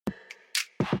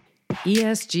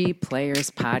ESG Players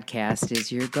Podcast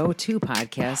is your go-to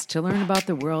podcast to learn about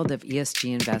the world of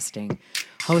ESG investing.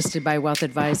 Hosted by wealth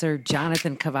advisor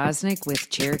Jonathan Kvasnik with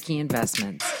Cherokee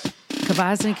Investments.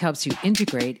 Kvasnik helps you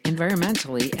integrate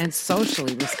environmentally and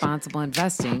socially responsible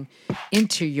investing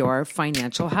into your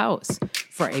financial house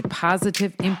for a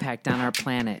positive impact on our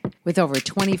planet. With over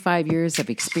 25 years of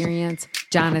experience,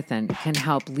 Jonathan can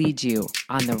help lead you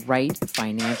on the right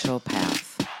financial path.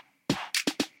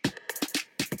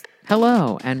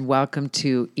 Hello, and welcome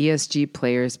to ESG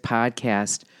Players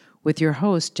Podcast with your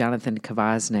host, Jonathan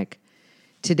Kvasnik.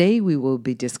 Today, we will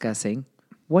be discussing,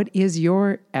 what is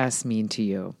your S mean to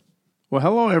you? Well,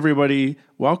 hello, everybody.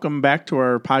 Welcome back to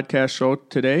our podcast show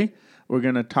today. We're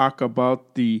going to talk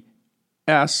about the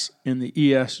S in the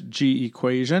ESG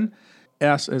equation.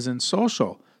 S as in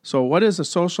social. So what does a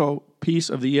social piece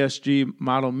of the ESG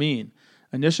model mean?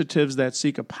 Initiatives that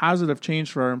seek a positive change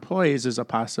for our employees is a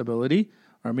possibility.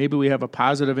 Or maybe we have a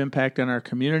positive impact on our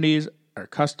communities, our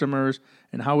customers,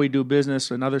 and how we do business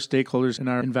and other stakeholders in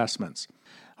our investments.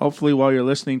 Hopefully, while you're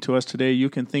listening to us today, you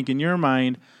can think in your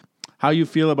mind how you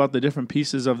feel about the different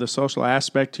pieces of the social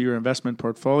aspect to your investment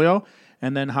portfolio,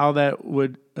 and then how that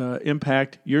would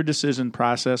impact your decision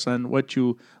process on what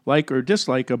you like or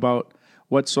dislike about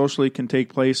what socially can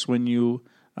take place when you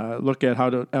look at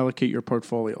how to allocate your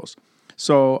portfolios.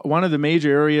 So one of the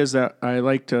major areas that I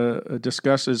like to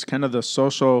discuss is kind of the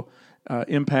social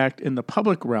impact in the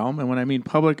public realm. And when I mean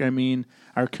public, I mean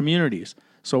our communities.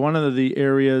 So one of the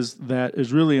areas that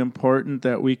is really important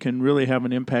that we can really have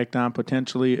an impact on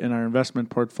potentially in our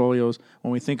investment portfolios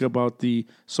when we think about the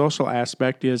social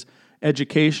aspect is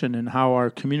education and how our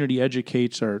community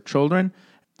educates our children,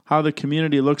 how the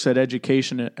community looks at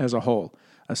education as a whole.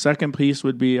 A second piece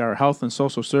would be our health and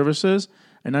social services,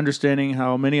 and understanding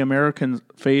how many Americans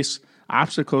face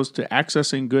obstacles to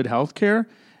accessing good health care,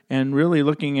 and really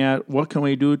looking at what can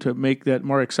we do to make that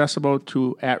more accessible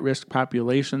to at-risk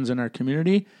populations in our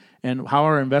community, and how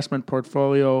our investment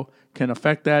portfolio can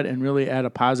affect that and really add a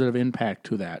positive impact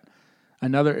to that.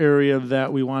 Another area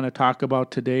that we want to talk about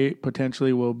today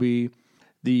potentially will be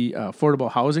the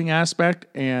affordable housing aspect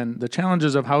and the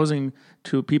challenges of housing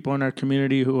to people in our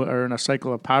community who are in a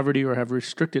cycle of poverty or have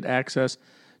restricted access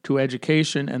to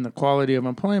education and the quality of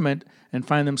employment, and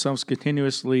find themselves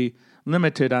continuously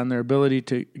limited on their ability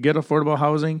to get affordable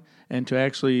housing and to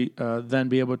actually then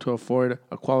be able to afford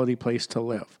a quality place to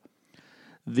live.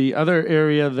 The other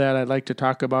area that I'd like to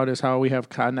talk about is how we have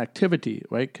connectivity,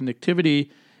 right?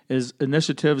 Connectivity is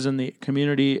initiatives in the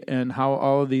community and how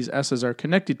all of these S's are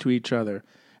connected to each other.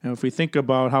 And if we think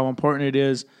about how important it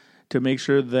is to make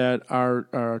sure that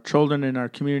our children in our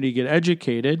community get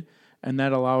educated, and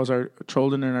that allows our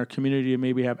children in our community to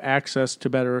maybe have access to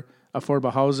better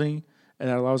affordable housing, and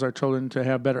that allows our children to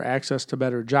have better access to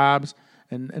better jobs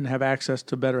and have access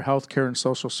to better health care and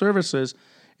social services.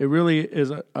 It really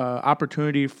is an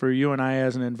opportunity for you and I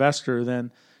as an investor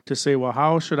then to say, well,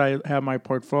 how should I have my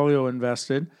portfolio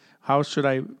invested? How should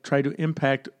I try to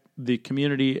impact the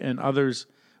community and others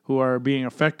who are being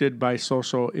affected by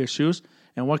social issues?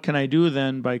 And what can I do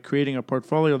then by creating a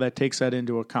portfolio that takes that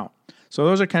into account? So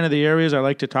those are kind of the areas I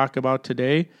like to talk about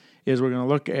today. Is we're going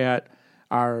to look at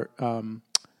our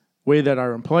way that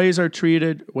our employees are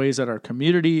treated, ways that our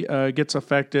community gets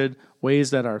affected,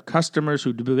 ways that our customers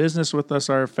who do business with us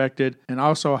are affected, and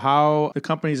also how the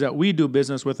companies that we do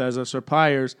business with as our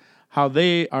suppliers, how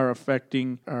they are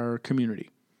affecting our community.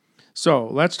 So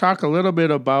let's talk a little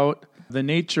bit about the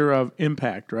nature of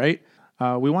impact, right?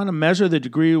 We want to measure the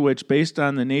degree which, based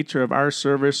on the nature of our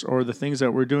service or the things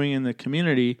that we're doing in the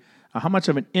community, how much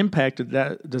of an impact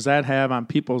does that have on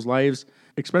people's lives,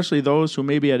 especially those who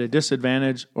may be at a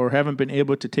disadvantage or haven't been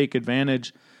able to take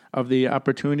advantage of the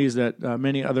opportunities that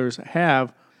many others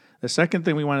have. The second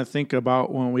thing we want to think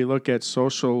about when we look at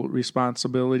social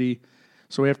responsibility,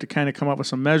 so we have to kind of come up with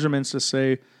some measurements to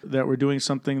say that we're doing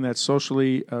something that's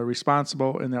socially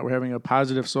responsible and that we're having a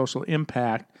positive social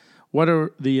impact. What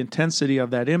are the intensity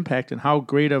of that impact and how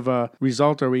great of a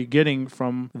result are we getting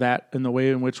from that in the way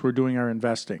in which we're doing our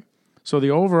investing? So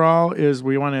the overall is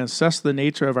we want to assess the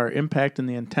nature of our impact and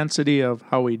the intensity of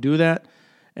how we do that.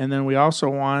 And then we also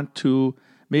want to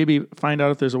maybe find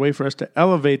out if there's a way for us to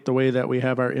elevate the way that we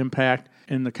have our impact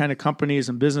in the kind of companies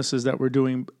and businesses that we're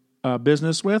doing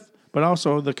business with, but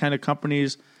also the kind of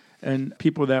companies and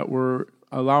people that we're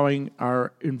allowing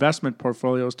our investment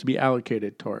portfolios to be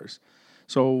allocated towards.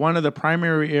 So one of the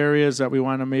primary areas that we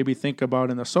want to maybe think about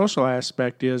in the social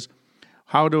aspect is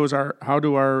how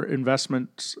do our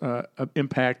investments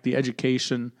impact the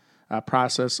education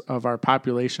process of our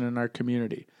population and our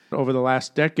community? Over the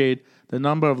last decade, the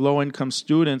number of low-income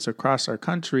students across our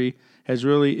country has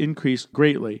really increased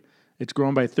greatly. It's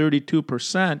grown by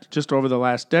 32% just over the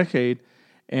last decade,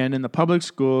 and in the public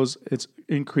schools, it's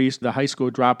increased the high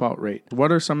school dropout rate.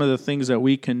 What are some of the things that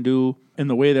we can do in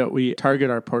the way that we target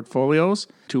our portfolios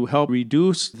to help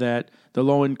reduce that the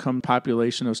low-income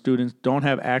population of students don't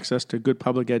have access to good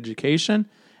public education?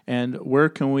 And where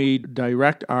can we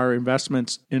direct our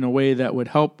investments in a way that would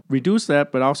help reduce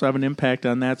that, but also have an impact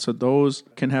on that so those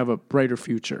can have a brighter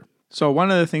future? So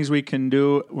one of the things we can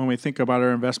do when we think about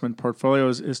our investment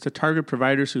portfolios is to target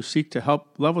providers who seek to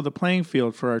help level the playing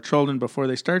field for our children before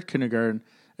they start kindergarten,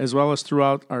 as well as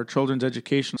throughout our children's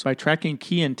education. So by tracking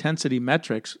key intensity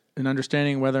metrics and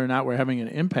understanding whether or not we're having an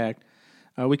impact,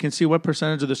 we can see what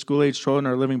percentage of the school-age children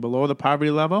are living below the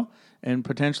poverty level, and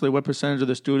potentially what percentage of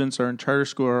the students are in charter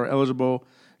school or are eligible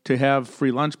to have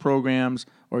free lunch programs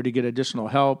or to get additional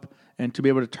help, and to be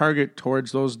able to target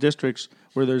towards those districts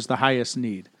where there's the highest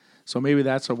need. So maybe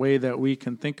that's a way that we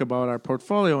can think about our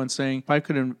portfolio and saying, if I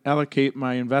could allocate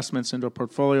my investments into a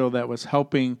portfolio that was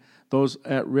helping those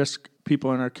at-risk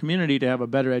people in our community to have a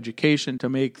better education, to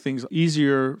make things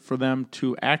easier for them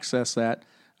to access that,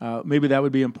 maybe that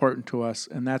would be important to us,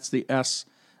 and that's the S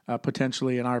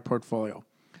potentially in our portfolio.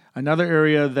 Another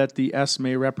area that the S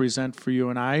may represent for you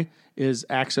and I is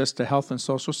access to health and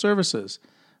social services,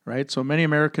 right? So many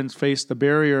Americans face the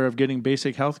barrier of getting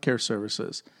basic health care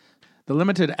services. The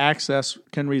limited access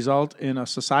can result in a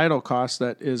societal cost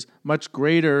that is much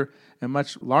greater and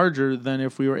much larger than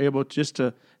if we were able just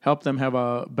to help them have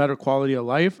a better quality of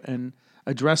life and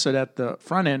address it at the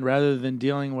front end rather than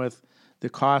dealing with the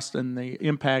cost and the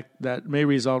impact that may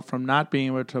result from not being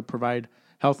able to provide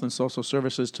health and social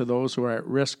services to those who are at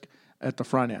risk at the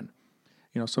front end.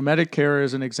 So Medicare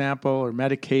is an example, or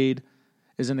Medicaid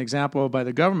is an example by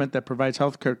the government that provides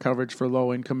health care coverage for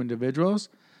low-income individuals.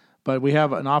 But we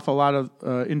have an awful lot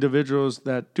of individuals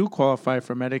that do qualify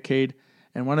for Medicaid,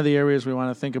 and one of the areas we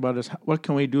want to think about is what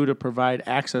can we do to provide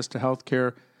access to health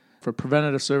care for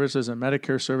preventative services and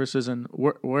Medicare services, and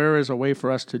where is a way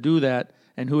for us to do that,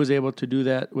 and who is able to do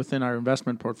that within our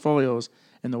investment portfolios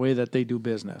in the way that they do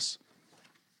business.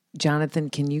 Jonathan,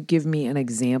 can you give me an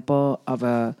example of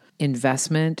a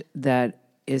investment that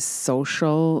is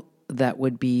social that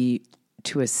would be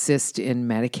to assist in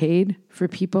Medicaid for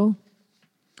people?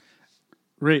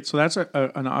 Great. So that's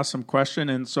an awesome question.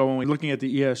 And so when we're looking at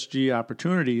the ESG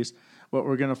opportunities, what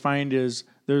we're going to find is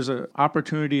there's an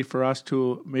opportunity for us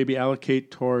to maybe allocate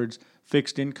towards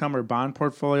fixed income or bond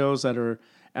portfolios that are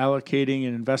allocating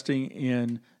and investing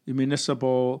in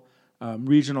municipal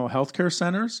regional healthcare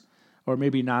centers, or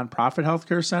maybe nonprofit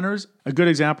healthcare centers. A good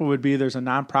example would be there's a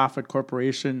nonprofit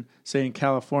corporation, say in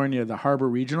California, the Harbor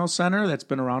Regional Center, that's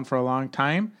been around for a long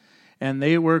time. And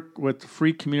they work with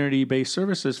free community-based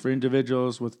services for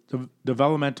individuals with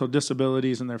developmental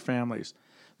disabilities and their families.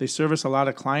 They service a lot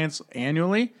of clients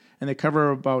annually, and they cover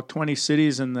about 20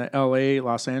 cities in the LA,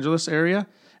 Los Angeles area.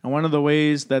 And one of the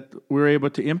ways that we're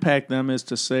able to impact them is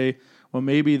to say, well,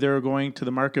 maybe they're going to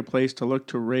the marketplace to look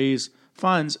to raise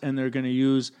funds, and they're going to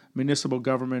use municipal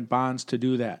government bonds to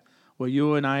do that. Well,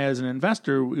 you and I as an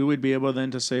investor, we would be able then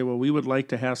to say, well, we would like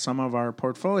to have some of our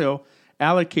portfolio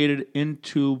allocated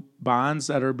into bonds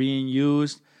that are being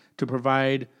used to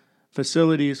provide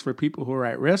facilities for people who are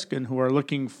at risk and who are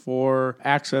looking for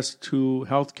access to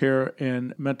health care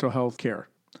and mental health care.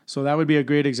 So that would be a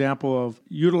great example of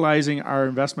utilizing our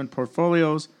investment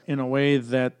portfolios in a way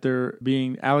that they're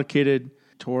being allocated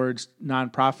towards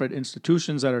nonprofit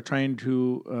institutions that are trying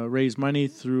to raise money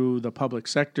through the public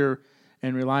sector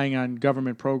and relying on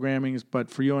government programming, but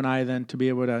for you and I then to be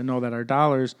able to know that our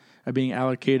dollars are being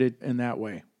allocated in that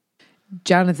way.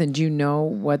 Jonathan, do you know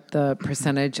what the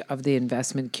percentage of the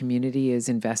investment community is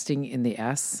investing in the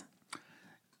S?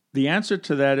 The answer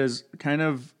to that is kind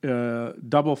of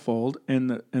double-fold in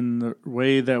the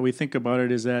way that we think about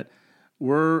it is that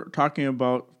we're talking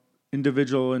about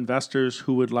individual investors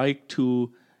who would like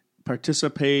to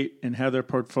participate and have their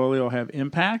portfolio have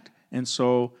impact. And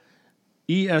so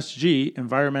ESG,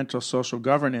 environmental social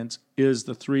governance, is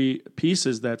the three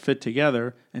pieces that fit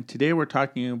together. And today we're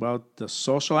talking about the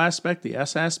social aspect, the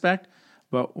S aspect.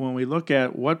 But when we look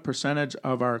at what percentage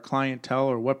of our clientele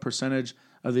or what percentage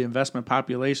of the investment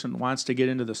population wants to get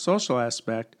into the social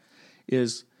aspect,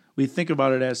 is we think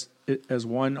about it as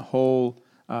one whole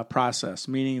process,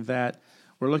 meaning that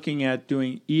we're looking at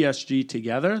doing ESG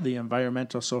together, the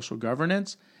environmental social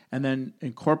governance, and then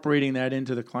incorporating that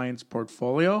into the client's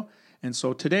portfolio. And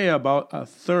so today, about a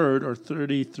third or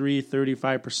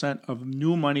 35% of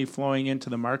new money flowing into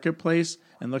the marketplace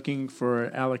and looking for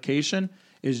allocation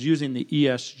is using the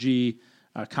ESG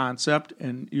concept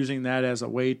and using that as a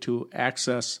way to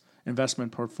access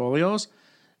investment portfolios.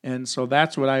 And so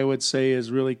that's what I would say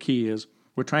is really key, is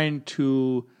we're trying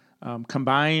to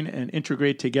combine and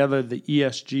integrate together the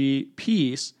ESG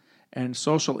piece, and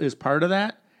social is part of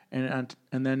that. And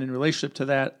then in relationship to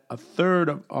that, a third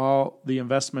of all the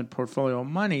investment portfolio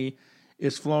money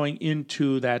is flowing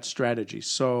into that strategy.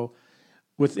 So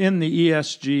within the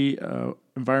ESG,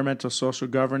 environmental social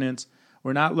governance,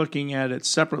 we're not looking at it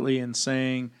separately and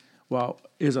saying, well,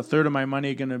 is a third of my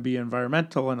money going to be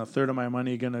environmental and a third of my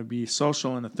money going to be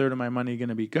social and a third of my money going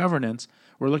to be governance?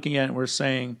 We're looking at it and we're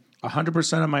saying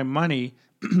 100% of my money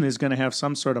is going to have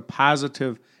some sort of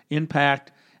positive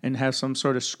impact and have some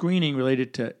sort of screening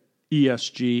related to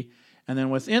ESG. And then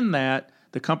within that,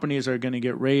 the companies are going to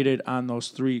get rated on those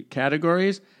three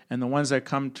categories, and the ones that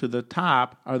come to the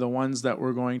top are the ones that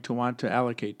we're going to want to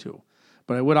allocate to.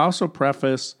 But I would also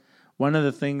preface, one of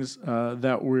the things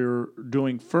that we're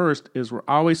doing first is we're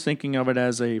always thinking of it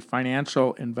as a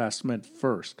financial investment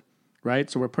first, right?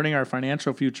 So we're putting our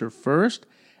financial future first,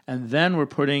 and then we're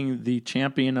putting the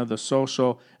champion of the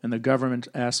social and the government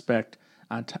aspect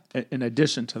in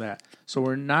addition to that. So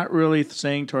we're not really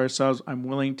saying to ourselves, I'm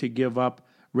willing to give up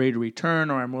rate of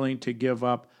return, or I'm willing to give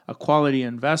up a quality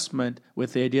investment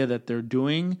with the idea that they're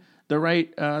doing the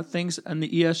right things in the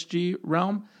ESG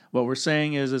realm. What we're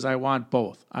saying is I want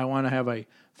both. I want to have a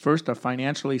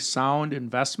financially sound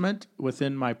investment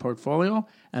within my portfolio,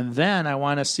 and then I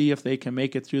want to see if they can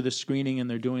make it through the screening and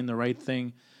they're doing the right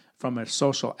thing from a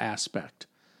social aspect.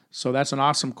 So that's an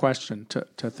awesome question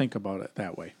to think about it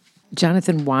that way.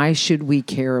 Jonathan, why should we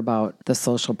care about the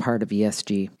social part of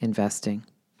ESG investing?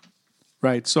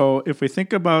 Right. So if we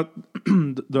think about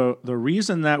the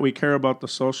reason that we care about the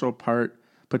social part,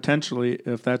 potentially,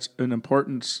 if that's an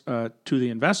importance to the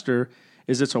investor,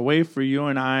 is it's a way for you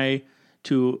and I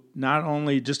to not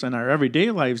only just in our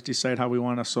everyday lives decide how we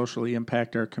want to socially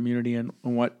impact our community and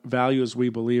what values we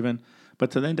believe in, but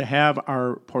to have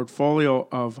our portfolio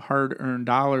of hard-earned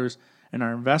dollars and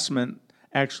our investment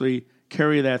actually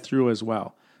carry that through as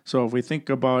well. So if we think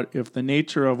about if the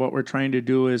nature of what we're trying to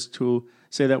do is to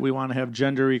say that we want to have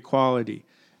gender equality,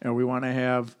 and we want to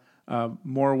have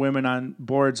more women on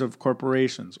boards of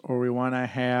corporations, or we want to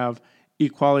have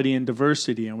equality and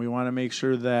diversity, and we want to make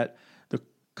sure that the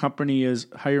company is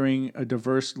hiring a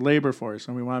diverse labor force,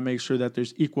 and we want to make sure that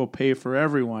there's equal pay for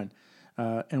everyone,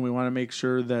 and we want to make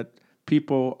sure that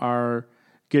people are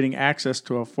getting access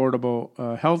to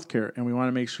affordable health care, and we want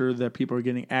to make sure that people are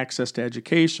getting access to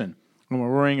education, and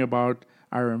we're worrying about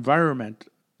our environmental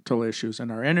issues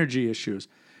and our energy issues.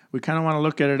 We kind of want to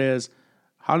look at it as,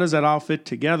 how does that all fit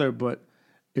together? But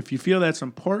if you feel that's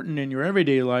important in your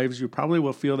everyday lives, you probably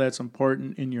will feel that's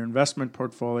important in your investment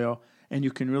portfolio, and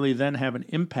you can really then have an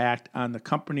impact on the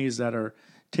companies that are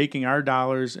taking our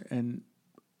dollars. And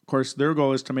of course, their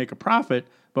goal is to make a profit,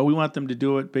 but we want them to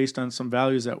do it based on some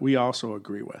values that we also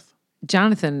agree with.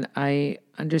 Jonathan, I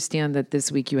understand that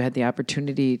this week you had the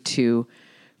opportunity to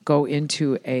go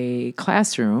into a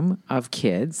classroom of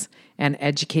kids and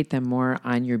educate them more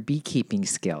on your beekeeping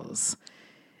skills.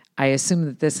 I assume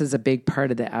that this is a big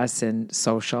part of the S in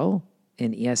social,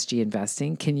 in ESG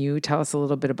investing. Can you tell us a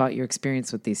little bit about your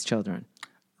experience with these children?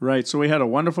 Right. So we had a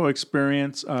wonderful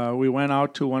experience. We went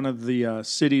out to one of the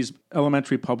city's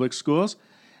elementary public schools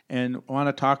and want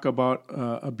to talk about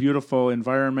a beautiful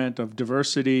environment of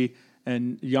diversity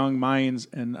and young minds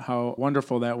and how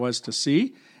wonderful that was to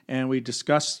see. And we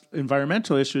discussed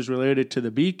environmental issues related to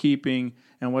the beekeeping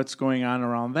and what's going on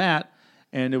around that.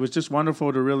 And it was just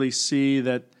wonderful to really see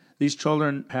that these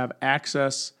children have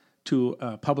access to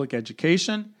public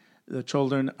education. The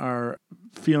children are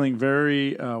feeling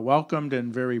very welcomed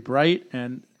and very bright.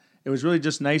 And it was really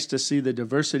just nice to see the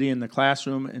diversity in the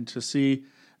classroom and to see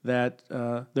that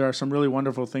there are some really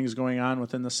wonderful things going on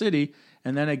within the city.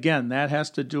 And then again, that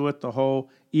has to do with the whole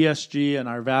ESG and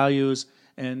our values.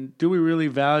 And do we really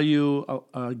value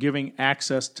giving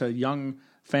access to young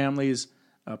families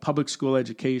public school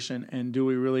education? And do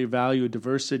we really value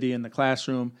diversity in the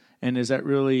classroom? And is that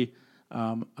really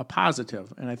a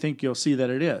positive? And I think you'll see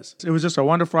that it is. It was just a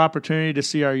wonderful opportunity to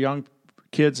see our young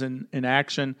kids in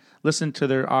action, listen to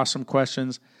their awesome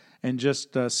questions, and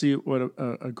just see what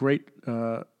a great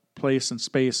place and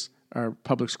space our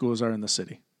public schools are in the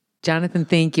city. Jonathan,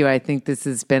 thank you. I think this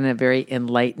has been a very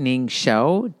enlightening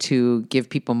show to give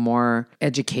people more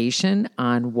education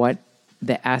on what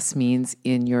the S means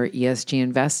in your ESG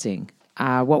investing.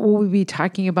 What will we be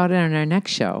talking about in our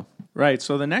next show? Right.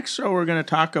 So the next show we're going to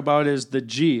talk about is the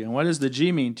G. And what does the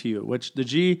G mean to you? Which the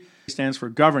G stands for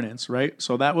governance, right?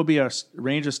 So that will be a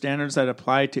range of standards that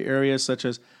apply to areas such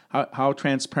as how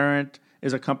transparent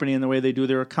is a company in the way they do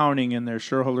their accounting and their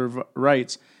shareholder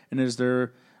rights? And is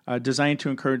there designed to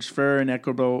encourage fair and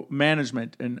equitable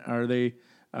management? And are they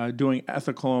doing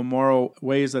ethical and moral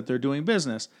ways that they're doing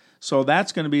business? So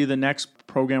that's going to be the next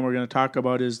program we're going to talk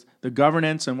about, is the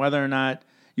governance and whether or not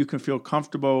you can feel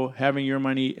comfortable having your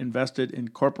money invested in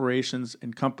corporations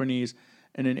and companies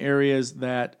and in areas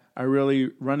that are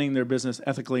really running their business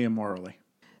ethically and morally.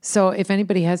 So if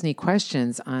anybody has any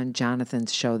questions on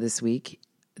Jonathan's show this week,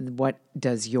 what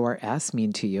does your S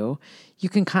mean to you? You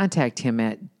can contact him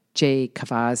at J.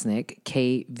 Kvasnik,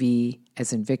 KV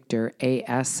as in Victor,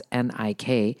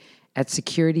 ASNIK, at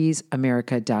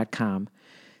securitiesamerica.com.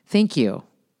 Thank you.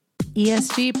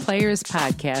 ESG Players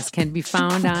Podcast can be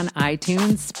found on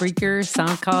iTunes, Spreaker,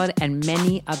 SoundCloud, and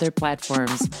many other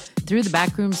platforms through the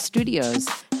Backroom Studios.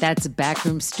 That's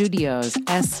Backroom Studios,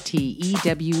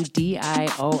 STEWDIOS.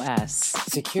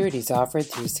 Securities offered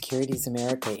through Securities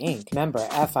America, Inc., member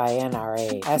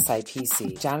FINRA,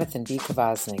 SIPC. Jonathan B.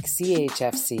 Kvasnik,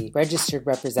 CHFC, registered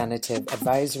representative.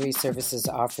 Advisory services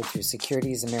offered through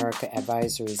Securities America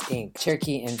Advisories, Inc.,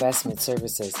 Cherokee Investment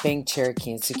Services. Bank Cherokee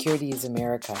and Securities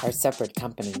America are separate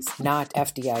companies, not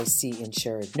FDIC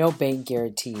insured. No bank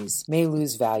guarantees. May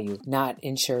lose value. Not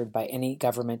insured by any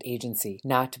government agency.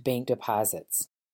 Not bank deposits.